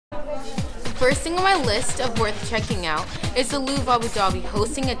first thing on my list of worth checking out is the Louvre Abu Dhabi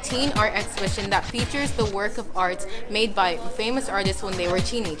hosting a teen art exhibition that features the work of arts made by famous artists when they were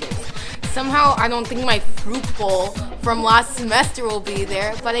teenagers. Somehow I don't think my fruit bowl from last semester will be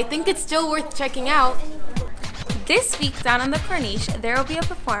there, but I think it's still worth checking out. This week down on the Corniche, there will be a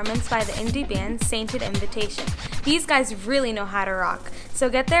performance by the indie band Sainted Invitation. These guys really know how to rock, so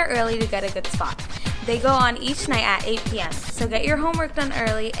get there early to get a good spot. They go on each night at 8 p.m., so get your homework done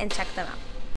early and check them out.